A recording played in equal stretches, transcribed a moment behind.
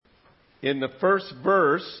in the first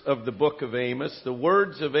verse of the book of Amos, the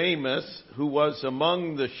words of Amos, who was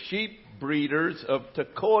among the sheep breeders of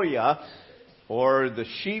Tekoa, or the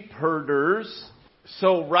sheep herders.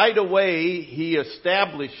 So right away he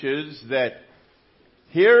establishes that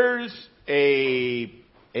here's a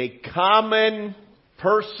common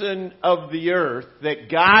person of the earth that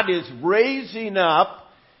God is raising up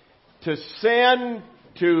to send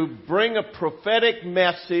to bring a prophetic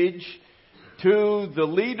message to the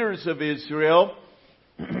leaders of Israel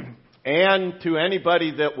and to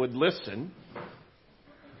anybody that would listen.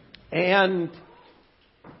 And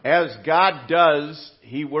as God does,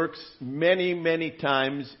 He works many, many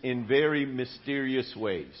times in very mysterious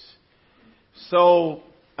ways. So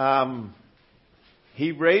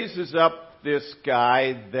He raises up this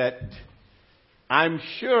guy that I'm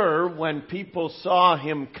sure when people saw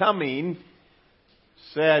him coming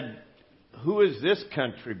said, "Who is this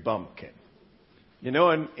country bumpkin?" You know,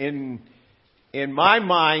 in my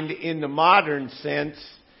mind, in the modern sense,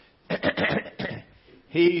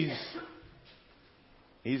 he's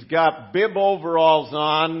got bib overalls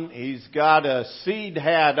on, he's got a seed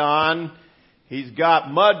hat on, he's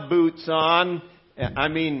got mud boots on. I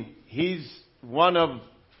mean, he's one of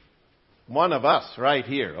us right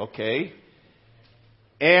here, okay?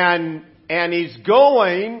 And he's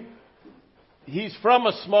from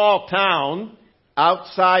a small town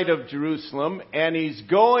outside of Jerusalem, and he's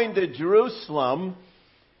going to Jerusalem.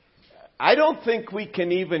 I don't think we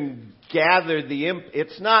can even gather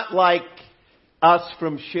it's not like us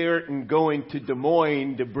from Chariton going to Des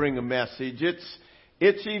Moines to bring a message.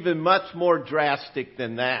 It's even much more drastic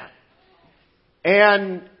than that.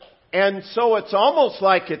 And so it's almost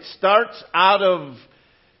like it starts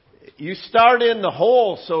you start in the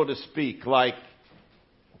hole, so to speak, like,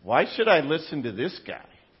 why should I listen to this guy?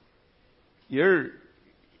 You're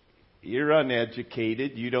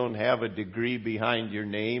uneducated. You don't have a degree behind your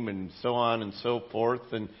name, and so on and so forth.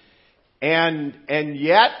 And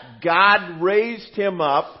yet God raised him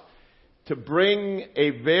up to bring a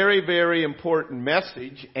very, very important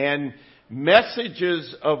message, and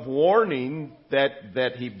messages of warning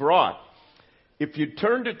that he brought. If you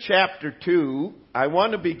turn to chapter 2, I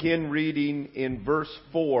want to begin reading in verse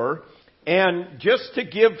 4. And just to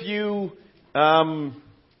give you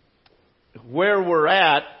where we're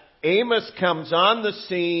at, Amos comes on the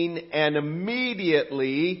scene, and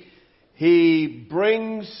immediately he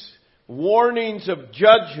brings warnings of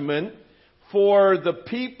judgment for the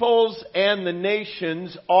peoples and the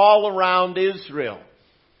nations all around Israel.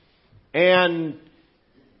 And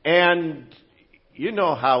you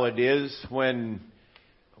know how it is when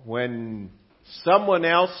someone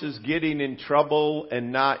else is getting in trouble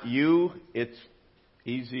and not you, it's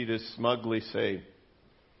easy to smugly say,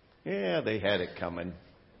 "Yeah, they had it coming."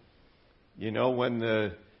 You know,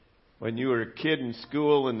 when you were a kid in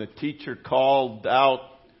school and the teacher called out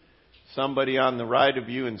somebody on the right of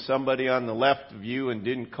you and somebody on the left of you and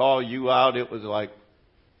didn't call you out, it was like,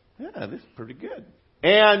 "Yeah, this is pretty good."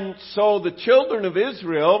 And so the children of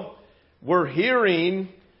Israel were hearing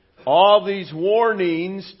all these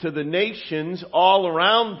warnings to the nations all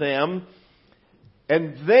around them.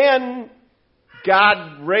 And then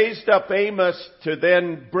God raised up Amos to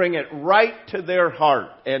then bring it right to their heart.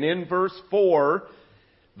 And in verse 4,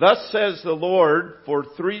 "Thus says the Lord, for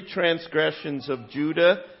 3 transgressions of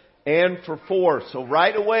Judah and for 4. So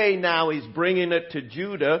right away now he's bringing it to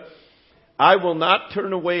Judah. "I will not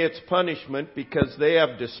turn away its punishment because they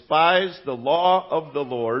have despised the law of the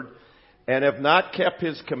Lord and have not kept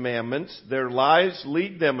His commandments. Their lies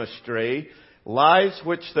lead them astray, lies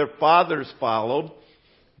which their fathers followed.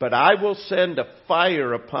 But I will send a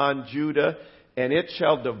fire upon Judah, and it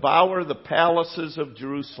shall devour the palaces of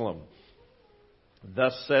Jerusalem.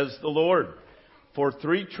 Thus says the Lord, for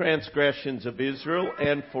 3 transgressions of Israel,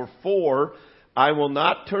 and for 4, I will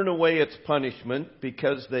not turn away its punishment,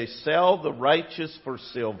 because they sell the righteous for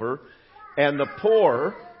silver, and the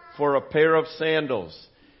poor for a pair of sandals.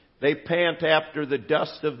 They pant after the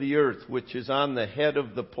dust of the earth, which is on the head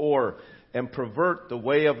of the poor, and pervert the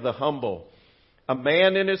way of the humble. A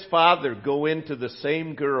man and his father go into the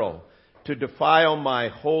same girl, to defile my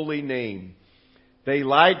holy name. They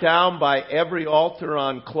lie down by every altar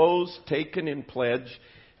on clothes taken in pledge,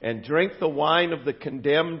 and drink the wine of the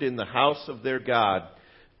condemned in the house of their God.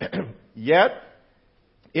 Yet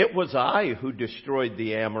it was I who destroyed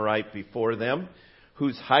the Amorite before them,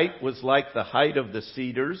 whose height was like the height of the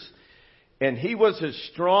cedars, and he was as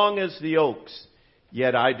strong as the oaks.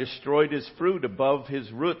 Yet I destroyed his fruit above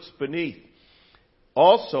his roots beneath.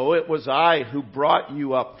 Also it was I who brought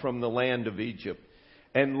you up from the land of Egypt,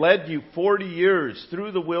 and led you 40 years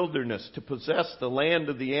through the wilderness to possess the land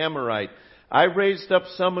of the Amorite. I raised up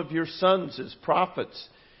some of your sons as prophets,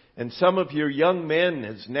 and some of your young men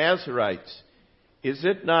as Nazirites. Is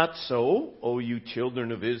it not so, O you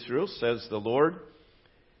children of Israel, says the Lord?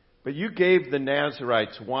 But you gave the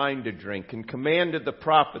Nazirites wine to drink, and commanded the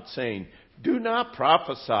prophets, saying, do not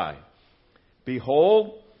prophesy.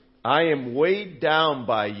 Behold, I am weighed down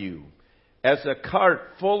by you, as a cart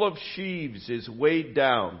full of sheaves is weighed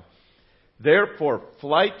down. Therefore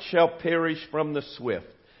flight shall perish from the swift.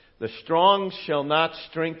 The strong shall not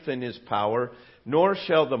strengthen his power, nor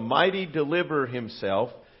shall the mighty deliver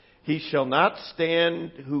himself. He shall not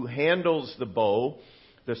stand who handles the bow.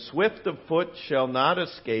 The swift of foot shall not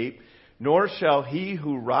escape, nor shall he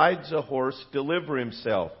who rides a horse deliver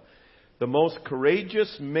himself. The most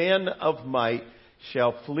courageous men of might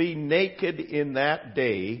shall flee naked in that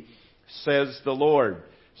day, says the Lord.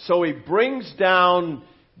 So he brings down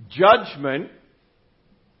judgment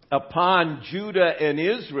upon Judah and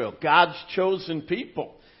Israel, God's chosen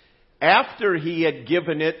people, after he had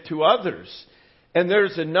given it to others. And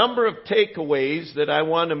there's a number of takeaways that I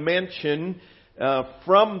want to mention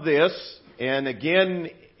from this. And again,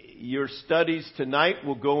 your studies tonight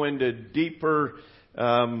will go into deeper,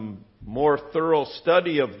 more thorough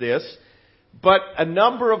study of this. But a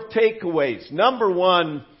number of takeaways. Number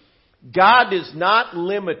one, God is not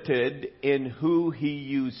limited in who he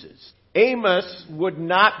uses. Amos would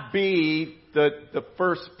not be the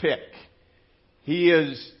first pick. He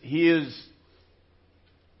is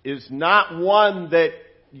not one that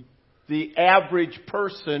the average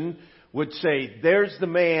person would say, there's the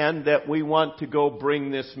man that we want to go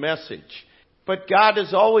bring this message. But God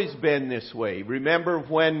has always been this way. Remember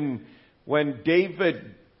when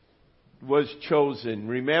David was chosen.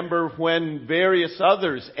 Remember when various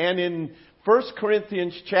others. And in 1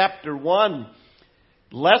 Corinthians chapter 1,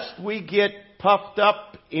 lest we get puffed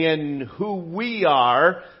up in who we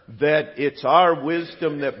are, that it's our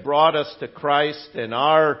wisdom that brought us to Christ and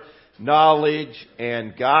our knowledge,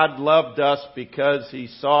 and God loved us because he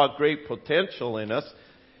saw great potential in us.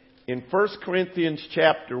 In 1 Corinthians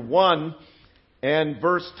chapter 1 and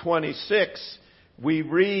verse 26, we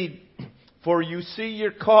read, for you see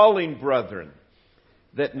your calling, brethren,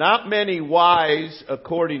 that not many wise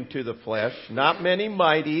according to the flesh, not many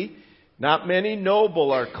mighty, not many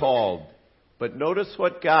noble are called. But notice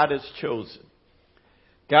what God has chosen.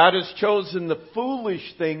 God has chosen the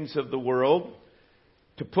foolish things of the world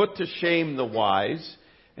to put to shame the wise.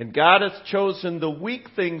 And God has chosen the weak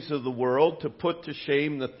things of the world to put to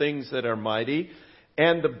shame the things that are mighty.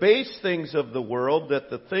 And the base things of the world,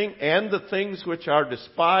 the things which are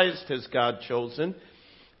despised has God chosen,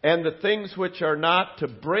 and the things which are not, to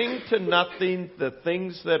bring to nothing the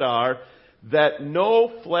things that are, that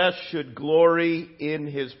no flesh should glory in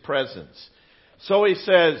his presence. So he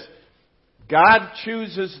says, God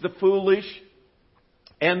chooses the foolish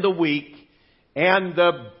and the weak and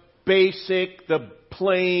the basic, the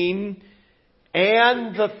plain,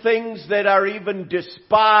 and the things that are even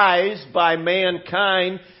despised by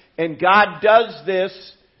mankind. And God does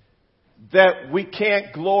this that we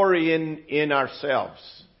can't glory in ourselves.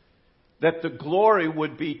 That the glory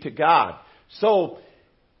would be to God. So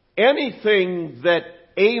anything that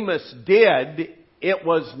Amos did, it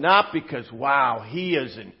was not because, wow, he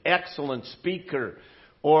is an excellent speaker,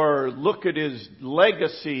 or look at his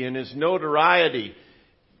legacy and his notoriety.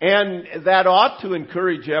 And that ought to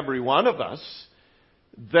encourage every one of us,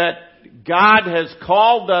 that God has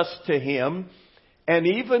called us to him. And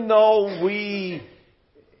even though he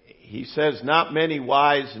says, not many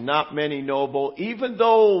wise, not many noble, even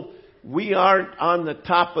though we aren't on the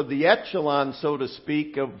top of the echelon, so to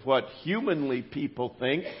speak, of what humanly people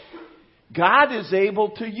think, God is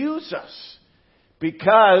able to use us,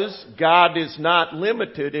 because God is not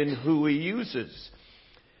limited in who he uses.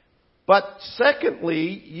 But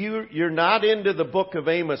secondly, you're not into the book of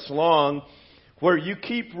Amos long, where you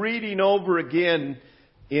keep reading over again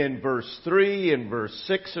in verse 3, in verse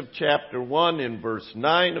 6 of chapter 1, in verse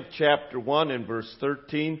 9 of chapter 1, in verse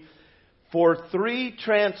 13, for 3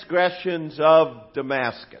 transgressions of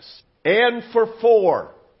Damascus, and for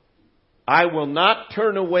 4, I will not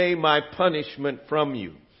turn away my punishment from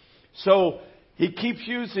you. So he keeps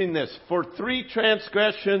using this, for 3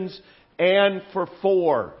 transgressions and for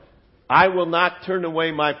 4, I will not turn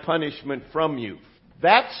away my punishment from you.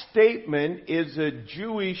 That statement is a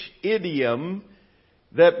Jewish idiom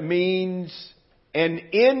that means an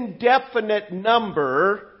indefinite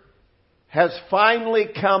number has finally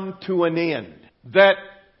come to an end. That,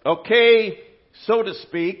 okay, so to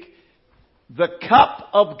speak, the cup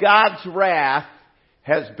of God's wrath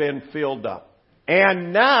has been filled up.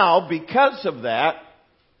 And now, because of that,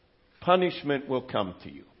 punishment will come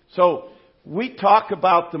to you. So, we talk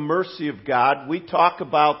about the mercy of God. We talk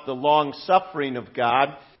about the long suffering of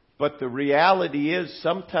God. But the reality is,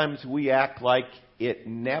 sometimes we act like it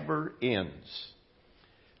never ends.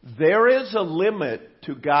 There is a limit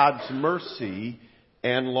to God's mercy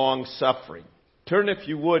and long suffering. Turn, if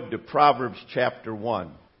you would, to Proverbs chapter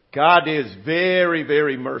 1. God is very,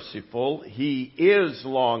 very merciful. He is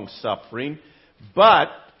long suffering. But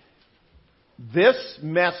this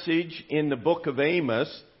message in the book of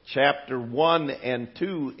Amos, chapter 1 and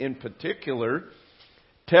 2 in particular,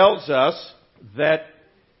 tells us that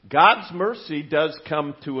God's mercy does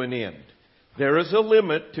come to an end. There is a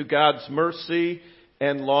limit to God's mercy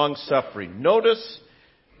and long suffering. Notice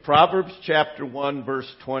Proverbs chapter 1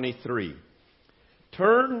 verse 23.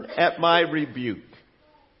 Turn at my rebuke.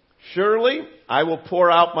 Surely I will pour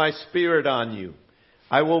out my spirit on you.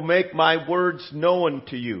 I will make my words known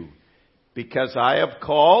to you. Because I have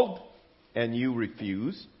called and you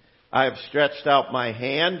refused. I have stretched out my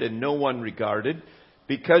hand and no one regarded.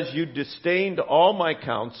 Because you disdained all my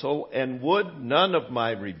counsel and would none of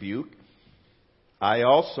my rebuke, I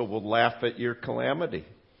also will laugh at your calamity.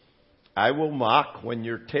 I will mock when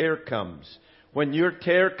your terror comes. When your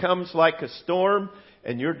terror comes like a storm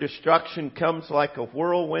and your destruction comes like a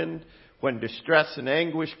whirlwind, when distress and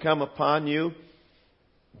anguish come upon you,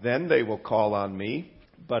 then they will call on me,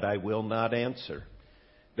 but I will not answer.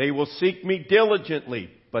 They will seek me diligently,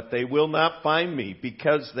 but they will not find me,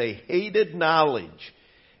 because they hated knowledge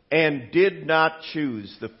and did not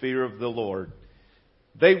choose the fear of the Lord.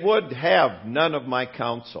 They would have none of my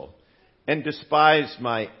counsel and despised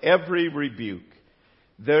my every rebuke.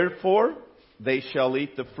 Therefore, they shall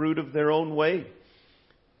eat the fruit of their own way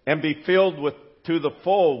and be filled to the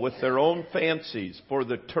full with their own fancies. For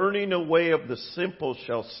the turning away of the simple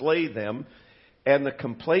shall slay them, and the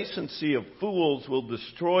complacency of fools will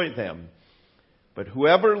destroy them. But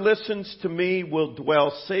whoever listens to me will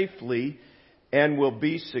dwell safely and will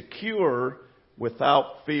be secure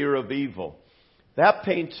without fear of evil. That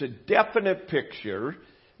paints a definite picture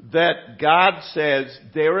that God says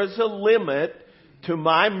there is a limit to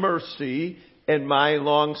my mercy and my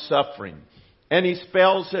long suffering. And He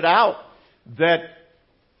spells it out that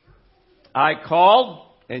I called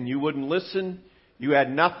and you wouldn't listen. You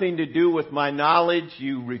had nothing to do with my knowledge.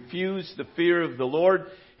 You refused the fear of the Lord.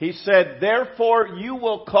 He said, therefore you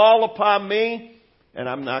will call upon me and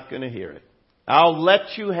I'm not going to hear it. I'll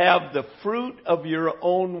let you have the fruit of your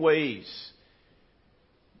own ways.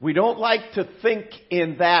 We don't like to think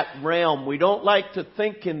in that realm. We don't like to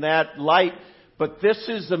think in that light. But this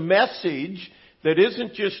is a message that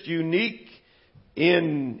isn't just unique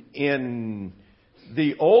in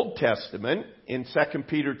the Old Testament. In 2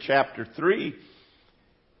 Peter chapter 3,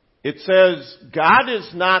 it says, God is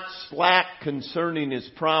not slack concerning His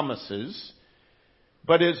promises,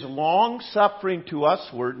 but is long-suffering to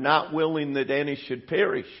usward, not willing that any should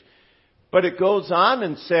perish. But it goes on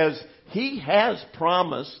and says, He has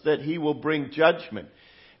promised that He will bring judgment.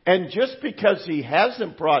 And just because He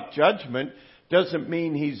hasn't brought judgment doesn't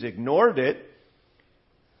mean He's ignored it.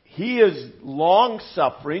 He is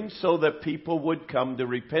long-suffering so that people would come to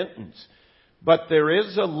repentance. But there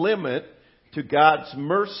is a limit to God's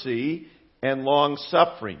mercy and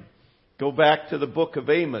long-suffering. Go back to the book of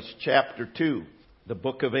Amos, chapter 2. The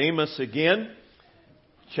book of Amos again,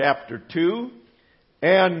 chapter 2.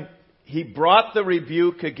 And He brought the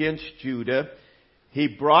rebuke against Judah. He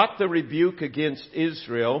brought the rebuke against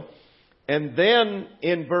Israel. And then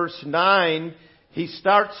in verse 9, He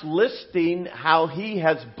starts listing how He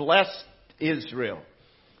has blessed Israel.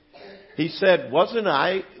 He said, wasn't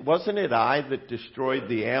it I that destroyed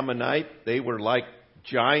the Ammonite? They were like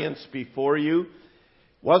giants before you.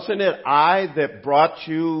 Wasn't it I that brought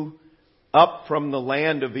you up from the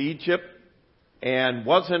land of Egypt? And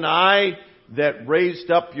wasn't I that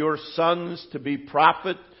raised up your sons to be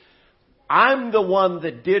prophets? I'm the one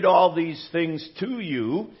that did all these things to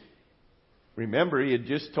you. Remember, He had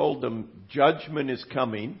just told them judgment is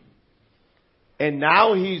coming. And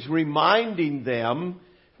now He's reminding them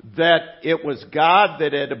that it was God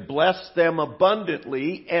that had blessed them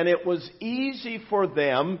abundantly, and it was easy for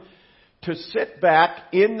them to sit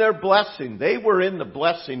back in their blessing. They were in the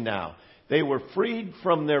blessing now. They were freed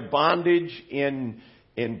from their bondage in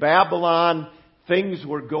Babylon. Things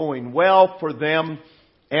were going well for them,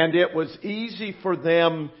 and it was easy for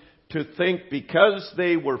them to think because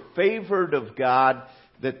they were favored of God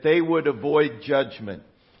that they would avoid judgment.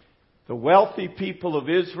 The wealthy people of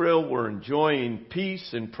Israel were enjoying peace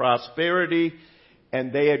and prosperity,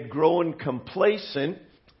 and they had grown complacent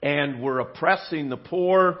and were oppressing the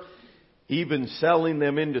poor. even selling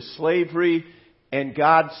them into slavery. And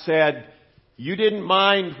God said, you didn't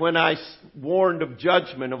mind when I warned of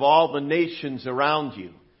judgment of all the nations around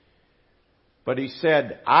you. But He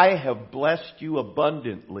said, I have blessed you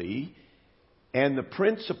abundantly. And the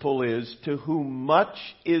principle is, to whom much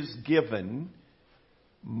is given,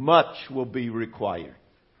 much will be required.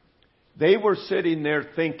 They were sitting there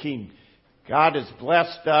thinking, God has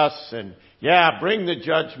blessed us, and bring the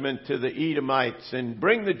judgment to the Edomites, and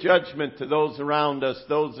bring the judgment to those around us,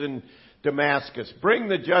 those in Damascus. Bring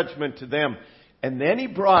the judgment to them. And then He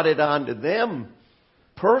brought it on to them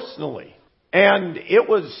personally. And it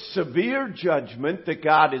was severe judgment that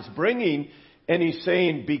God is bringing. And He's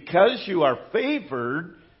saying, because you are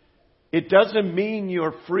favored, it doesn't mean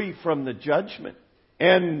you're free from the judgment.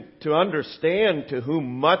 And to understand, to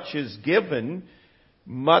whom much is given,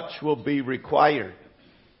 much will be required.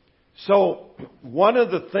 So, one of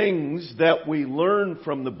the things that we learn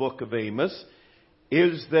from the book of Amos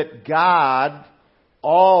is that God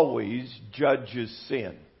always judges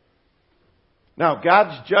sin. Now,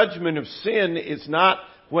 God's judgment of sin is not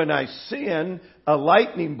when I sin, a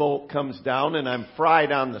lightning bolt comes down and I'm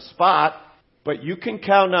fried on the spot. But you can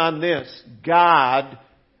count on this. God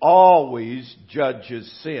always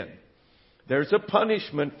judges sin. There's a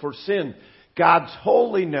punishment for sin. God's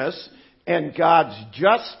holiness and God's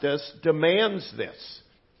justice demands this.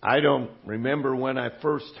 I don't remember when I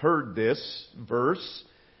first heard this verse,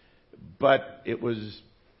 but it was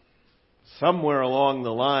somewhere along the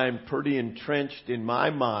line pretty entrenched in my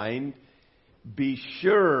mind. Be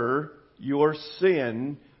sure your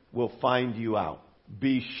sin will find you out.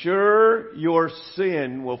 Be sure your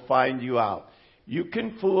sin will find you out. You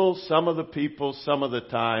can fool some of the people some of the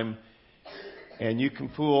time, and you can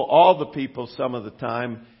fool all the people some of the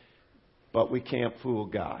time, but we can't fool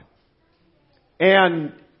God.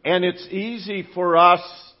 And it's easy for us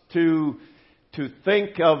to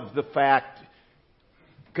think of the fact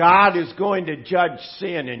God is going to judge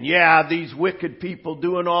sin, and these wicked people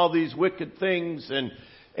doing all these wicked things,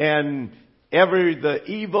 and the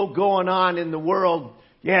evil going on in the world.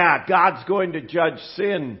 God's going to judge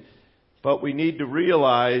sin. But we need to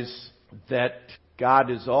realize that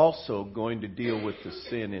God is also going to deal with the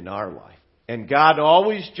sin in our life. And God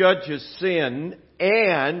always judges sin,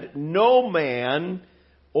 and no man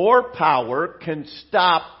or power can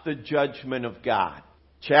stop the judgment of God.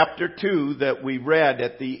 Chapter 2 that we read,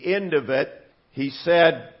 at the end of it, He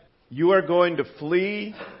said, you are going to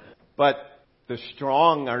flee, but the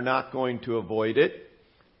strong are not going to avoid it.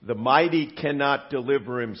 The mighty cannot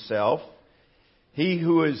deliver himself. He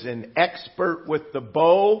who is an expert with the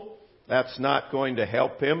bow, that's not going to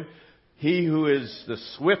help him. He who is the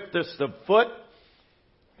swiftest of foot,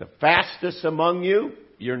 the fastest among you,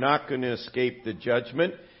 you're not going to escape the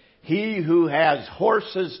judgment. He who has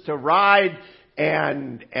horses to ride,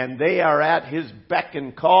 and they are at his beck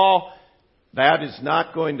and call, that is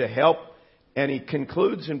not going to help. And he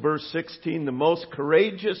concludes in verse 16, the most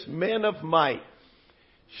courageous men of might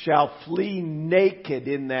shall flee naked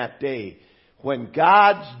in that day. When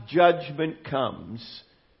God's judgment comes,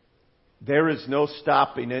 there is no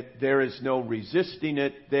stopping it. There is no resisting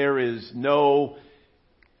it. There is no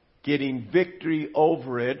getting victory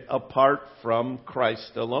over it apart from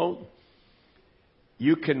Christ alone.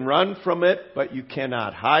 You can run from it, but you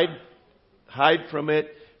cannot hide from it.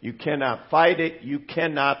 You cannot fight it. You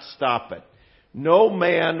cannot stop it. No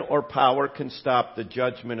man or power can stop the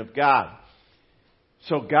judgment of God.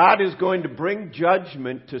 So God is going to bring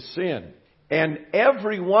judgment to sin. And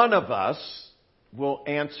every one of us will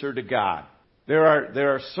answer to God. There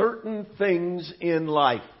are certain things in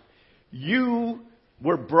life. You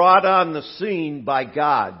were brought on the scene by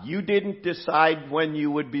God. You didn't decide when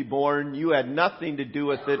you would be born. You had nothing to do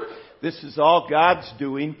with it. This is all God's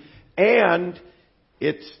doing. And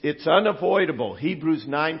it's unavoidable. Hebrews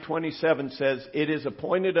 9:27 says, it is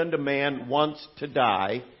appointed unto man once to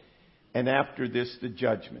die, and after this the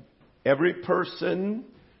judgment. Every person,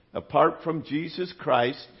 apart from Jesus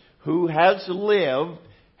Christ, who has lived,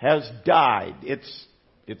 has died.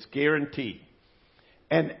 It's guaranteed.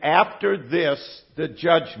 And after this, the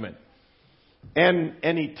judgment.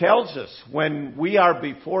 And he tells us, when we are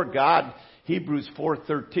before God, Hebrews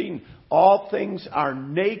 4:13, all things are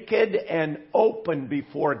naked and open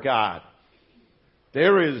before God.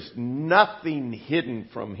 There is nothing hidden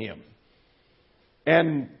from Him.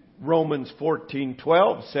 And Romans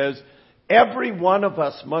 14:12 says, every one of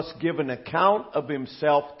us must give an account of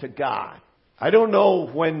himself to God. I don't know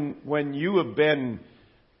when you have been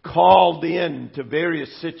called in to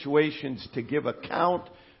various situations to give account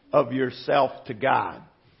of yourself to God.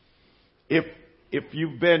 If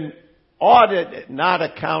you've been audited, not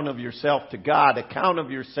account of yourself to God, account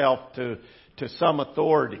of yourself to some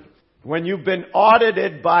authority. When you've been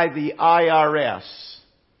audited by the IRS,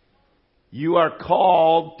 you are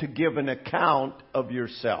called to give an account of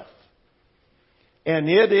yourself. And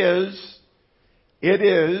it is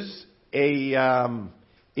a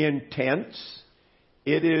intense,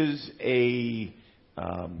 it is a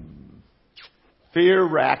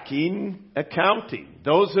fear-racking accounting.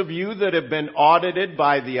 Those of you that have been audited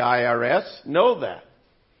by the IRS know that.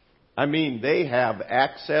 I mean, they have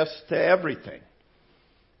access to everything.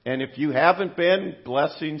 And if you haven't been,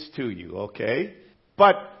 blessings to you, okay?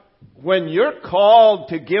 But when you're called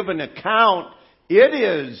to give an account, it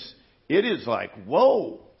is like,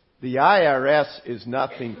 whoa. The IRS is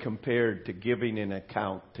nothing compared to giving an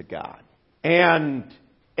account to God. And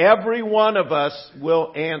every one of us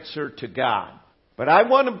will answer to God. But I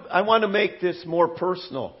want to make this more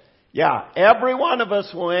personal. Yeah, every one of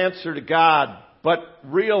us will answer to God, but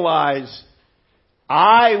realize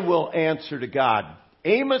I will answer to God.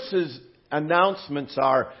 Amos's announcements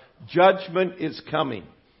are, judgment is coming.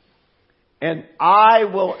 And I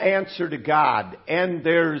will answer to God. And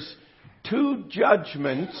there's two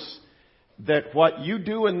judgments that what you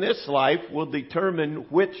do in this life will determine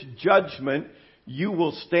which judgment you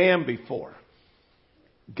will stand before.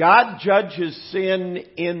 God judges sin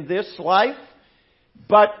in this life,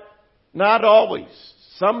 but not always.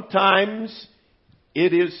 Sometimes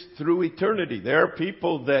it is through eternity. There are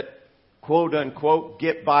people that, quote unquote,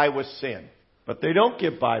 get by with sin. But they don't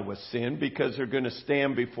get by with sin because they're going to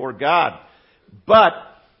stand before God. But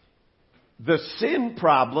the sin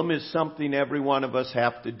problem is something every one of us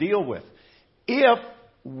have to deal with. If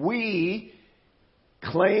we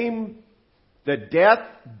claim the death,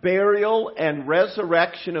 burial, and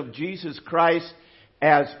resurrection of Jesus Christ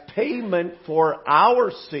as payment for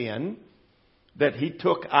our sin, that He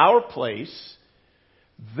took our place,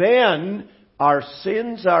 then our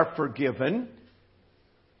sins are forgiven,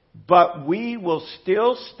 but we will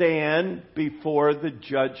still stand before the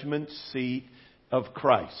judgment seat of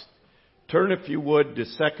Christ. Turn, if you would, to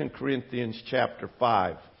 2 Corinthians chapter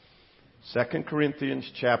 5. 2 Corinthians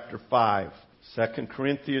chapter 5. 2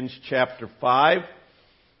 Corinthians chapter 5.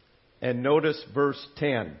 And notice verse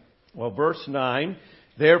 10. Well, verse 9.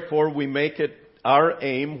 Therefore we make it our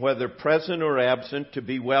aim, whether present or absent, to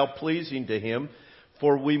be well-pleasing to Him.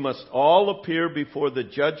 For we must all appear before the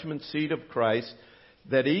judgment seat of Christ,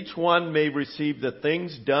 that each one may receive the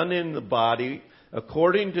things done in the body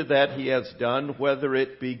according to that he has done, whether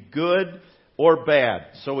it be good or bad.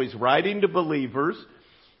 So he's writing to believers.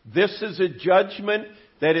 This is a judgment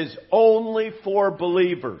that is only for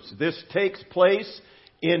believers. This takes place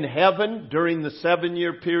in heaven during the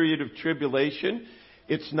 7-year period of tribulation.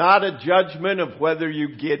 It's not a judgment of whether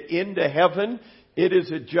you get into heaven. It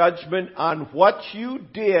is a judgment on what you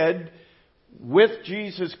did with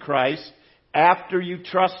Jesus Christ after you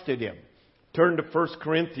trusted Him. Turn to 1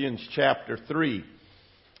 Corinthians chapter 3.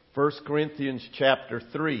 1 Corinthians chapter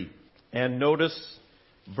 3. And notice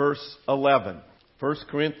verse 11. 1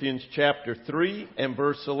 Corinthians chapter 3 and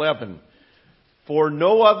verse 11. For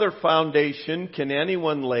no other foundation can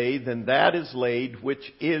anyone lay than that is laid, which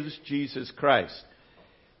is Jesus Christ.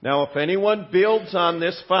 Now, if anyone builds on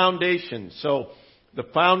this foundation, so the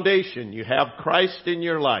foundation, you have Christ in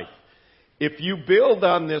your life. If you build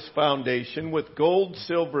on this foundation with gold,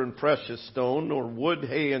 silver, and precious stone, or wood,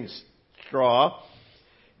 hay, and straw,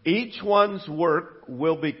 each one's work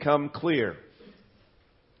will become clear.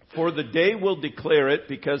 For the day will declare it,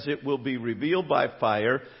 because it will be revealed by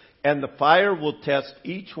fire, and the fire will test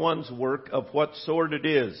each one's work of what sort it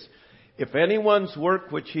is. If anyone's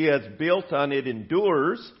work which he has built on it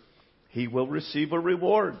endures, he will receive a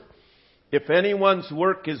reward. If anyone's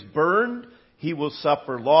work is burned, he will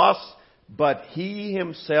suffer loss, but he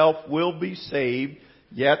himself will be saved,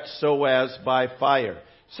 yet so as by fire.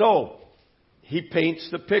 So, he paints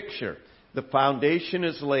the picture. The foundation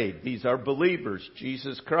is laid. These are believers,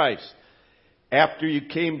 Jesus Christ. After you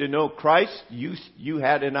came to know Christ, you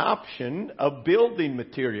had an option of building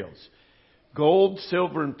materials. Gold,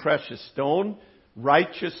 silver, and precious stone,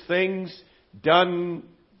 righteous things done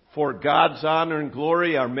for God's honor and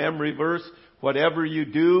glory. Our memory verse, whatever you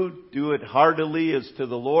do, do it heartily as to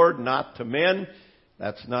the Lord, not to men.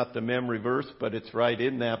 That's not the memory verse, but it's right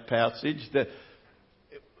in that passage.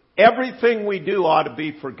 Everything we do ought to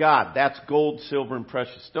be for God. That's gold, silver, and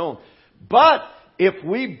precious stone. But if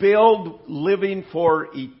we build living for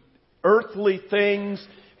earthly things,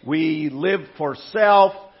 we live for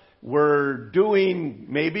self, we're doing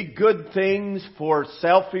maybe good things for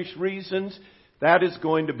selfish reasons, that is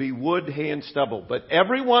going to be wood, hay, and stubble. But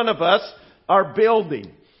every one of us are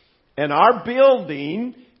building. And our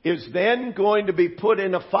building is then going to be put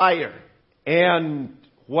in a fire. And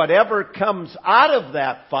whatever comes out of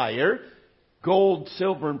that fire, gold,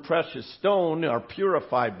 silver, and precious stone are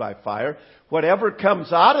purified by fire. Whatever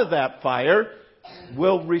comes out of that fire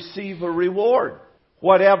will receive a reward.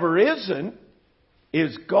 Whatever isn't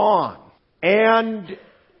is gone. And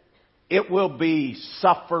it will be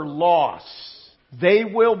suffer loss. They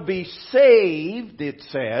will be saved, it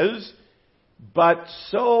says, but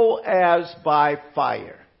so as by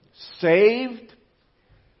fire. Saved,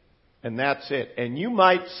 and that's it. And you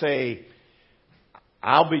might say,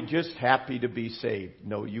 I'll be just happy to be saved.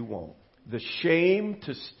 No, you won't. The shame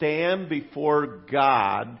to stand before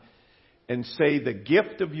God and say, the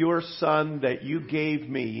gift of your Son that you gave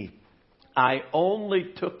me, I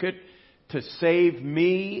only took it to save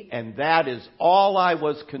me, and that is all I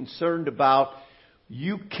was concerned about.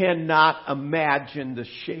 You cannot imagine the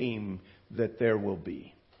shame that there will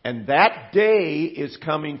be. And that day is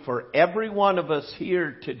coming for every one of us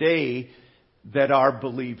here today that are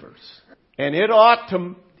believers. And it ought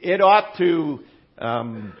to,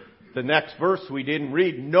 the next verse we didn't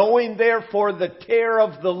read, knowing therefore the terror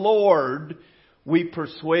of the Lord, we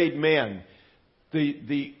persuade men.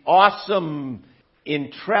 The awesome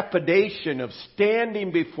intrepidation of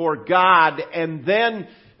standing before God, and then,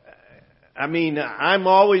 I'm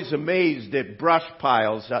always amazed at brush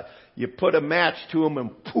piles. You put a match to them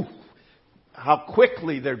and poof, how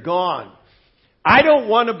quickly they're gone. I don't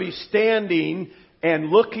want to be standing and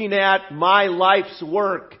looking at my life's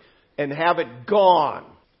work and have it gone.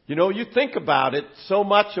 You think about it, so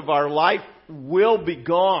much of our life will be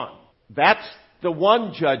gone. That's the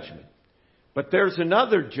one judgment. But there's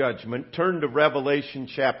another judgment. Turn to Revelation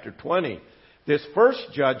chapter 20. This first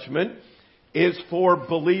judgment is for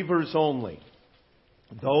believers only.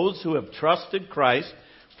 Those who have trusted Christ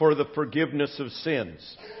for the forgiveness of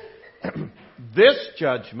sins. This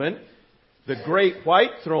judgment, the great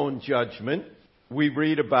white throne judgment, we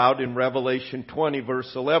read about in Revelation 20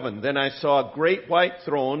 verse 11. Then I saw a great white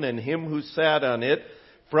throne and him who sat on it,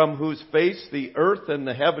 from whose face the earth and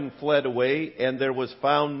the heaven fled away, and there was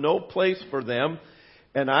found no place for them.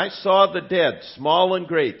 And I saw the dead, small and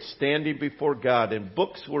great, standing before God, and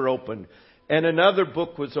books were opened. And another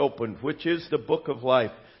book was opened, which is the book of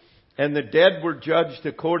life. And the dead were judged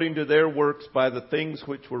according to their works by the things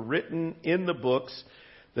which were written in the books.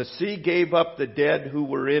 The sea gave up the dead who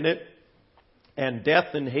were in it, and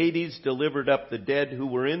death and Hades delivered up the dead who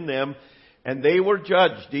were in them, and they were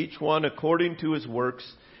judged, each one according to his works.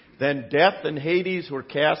 Then death and Hades were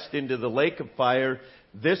cast into the lake of fire.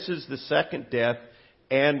 This is the second death,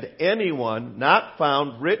 and anyone not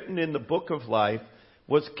found written in the book of life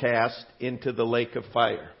was cast into the lake of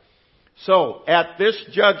fire. So, at this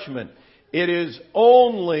judgment, it is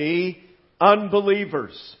only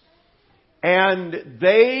unbelievers. And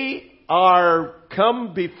they are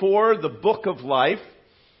come before the book of life,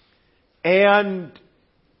 and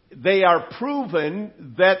they are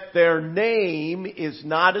proven that their name is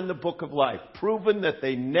not in the book of life. Proven that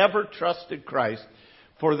they never trusted Christ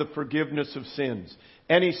for the forgiveness of sins.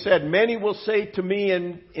 And he said, many will say to me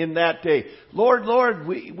in that day, Lord, Lord,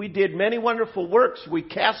 we did many wonderful works. We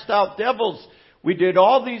cast out devils. We did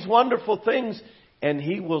all these wonderful things. And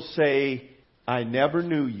he will say, I never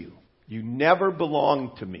knew you. You never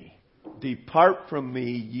belonged to me. Depart from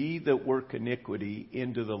me, ye that work iniquity,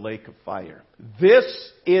 into the lake of fire. This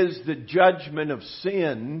is the judgment of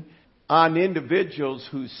sin on individuals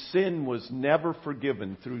whose sin was never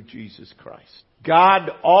forgiven through Jesus Christ. God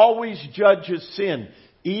always judges sin,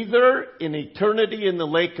 either in eternity in the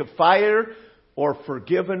lake of fire or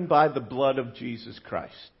forgiven by the blood of Jesus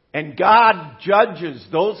Christ. And God judges,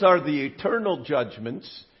 those are the eternal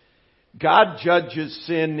judgments. God judges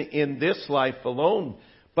sin in this life alone.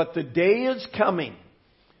 But the day is coming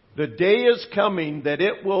that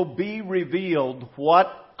it will be revealed what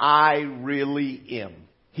I really am.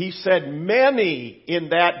 He said many in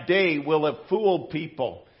that day will have fooled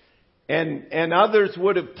people. And others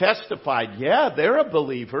would have testified, yeah, they're a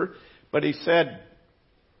believer. But he said,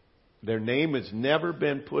 their name has never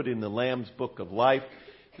been put in the Lamb's book of life.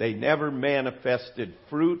 They never manifested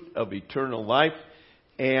fruit of eternal life.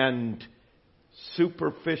 And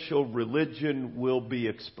superficial religion will be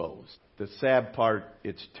exposed. The sad part,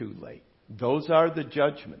 it's too late. Those are the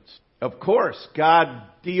judgments. Of course, God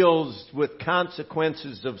deals with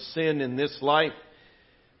consequences of sin in this life.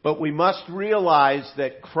 But we must realize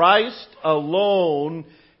that Christ alone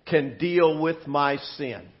can deal with my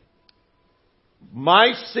sin.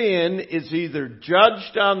 My sin is either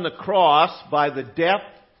judged on the cross by the death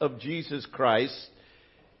of Jesus Christ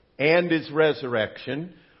and His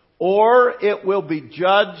resurrection, or it will be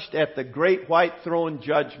judged at the great white throne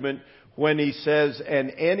judgment when he says,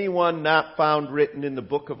 and anyone not found written in the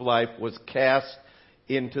book of life was cast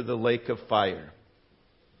into the lake of fire.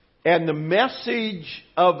 And the message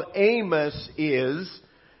of Amos is,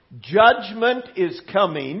 judgment is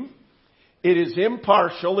coming. It is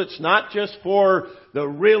impartial. It's not just for the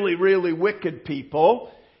really, really wicked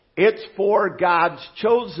people. It's for God's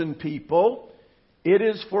chosen people. It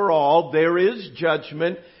is for all. There is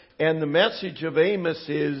judgment. And the message of Amos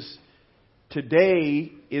is,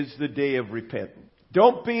 today is the day of repentance.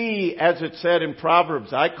 Don't be, as it said in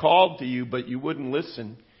Proverbs, I called to you, but you wouldn't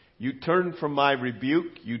listen. You turned from my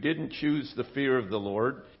rebuke. You didn't choose the fear of the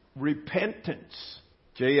Lord. Repentance.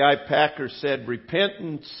 J.I. Packer said,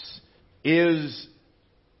 repentance is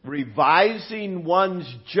revising one's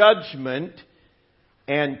judgment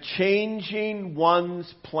and changing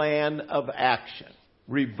one's plan of action.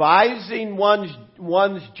 Revising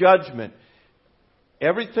one's judgment.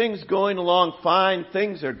 Everything's going along fine.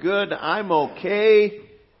 Things are good. I'm okay.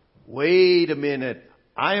 Wait a minute.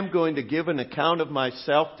 I am going to give an account of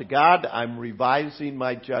myself to God. I'm revising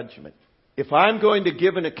my judgment. If I'm going to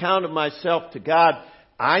give an account of myself to God,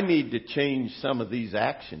 I need to change some of these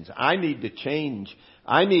actions. I need to change.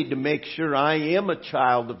 I need to make sure I am a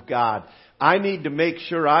child of God. I need to make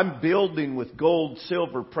sure I'm building with gold,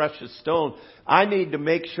 silver, precious stone. I need to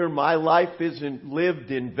make sure my life isn't lived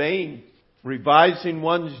in vain. Revising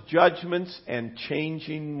one's judgments and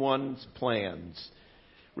changing one's plans.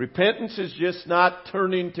 Repentance is just not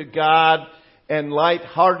turning to God and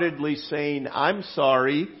lightheartedly saying, I'm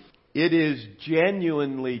sorry. It is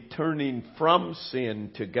genuinely turning from sin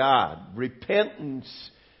to God. Repentance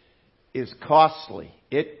is costly.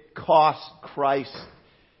 It cost Christ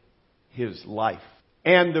his life.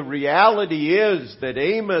 And the reality is that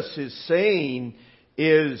Amos is saying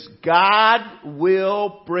is God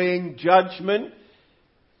will bring judgment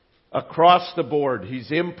across the board.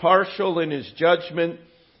 He's impartial in his judgment.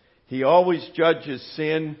 He always judges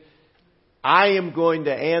sin. I am going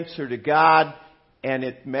to answer to God, and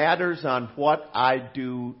it matters on what I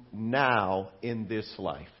do now in this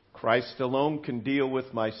life. Christ alone can deal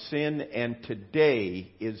with my sin, and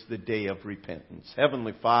today is the day of repentance.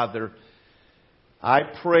 Heavenly Father, I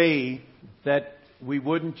pray that we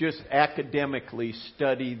wouldn't just academically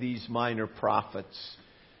study these minor prophets.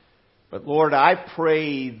 But Lord, I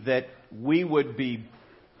pray that we would be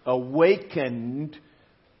awakened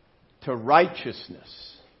to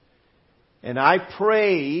righteousness. And I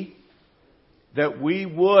pray that we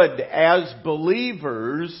would, as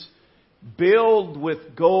believers, build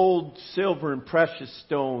with gold, silver, and precious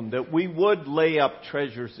stone, that we would lay up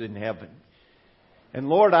treasures in heaven. And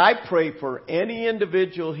Lord, I pray for any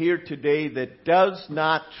individual here today that does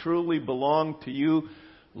not truly belong to you.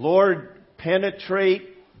 Lord, penetrate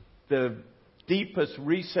the deepest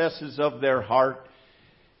recesses of their heart.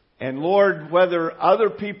 And Lord, whether other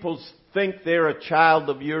people think they're a child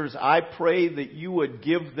of yours, I pray that you would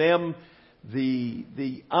give them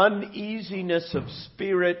the uneasiness of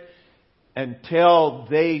spirit until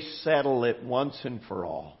they settle it once and for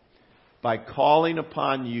all by calling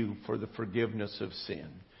upon you for the forgiveness of sin.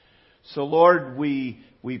 So Lord, we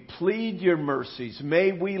plead your mercies.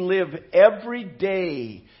 May we live every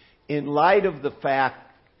day in light of the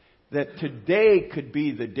fact that today could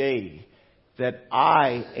be the day that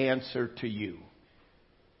I answer to you.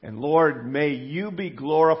 And Lord, may you be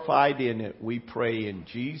glorified in it, we pray in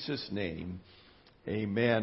Jesus' name. Amen.